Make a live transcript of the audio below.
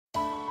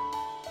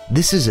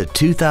This is a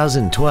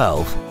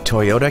 2012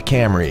 Toyota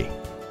Camry.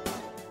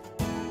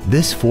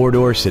 This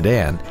four-door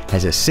sedan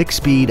has a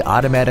 6-speed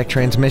automatic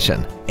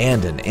transmission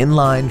and an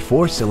inline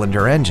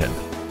 4-cylinder engine.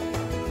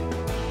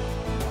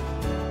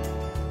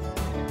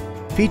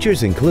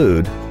 Features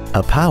include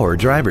a power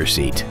driver's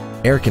seat,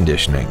 air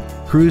conditioning,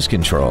 cruise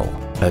control,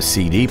 a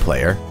CD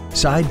player,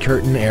 side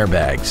curtain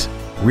airbags,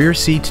 rear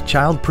seat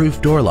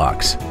child-proof door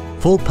locks,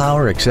 full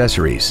power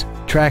accessories,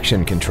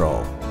 traction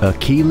control, a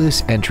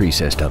keyless entry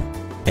system,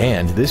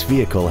 and this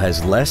vehicle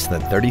has less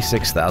than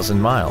 36,000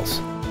 miles.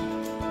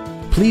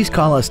 Please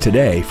call us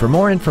today for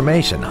more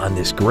information on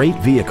this great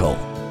vehicle.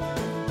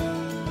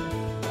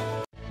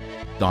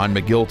 Don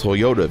McGill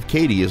Toyota of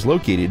Katy is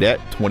located at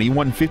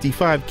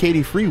 2155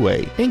 Katy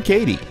Freeway in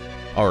Katy.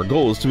 Our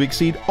goal is to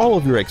exceed all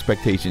of your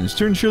expectations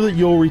to ensure that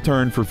you'll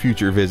return for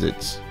future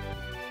visits.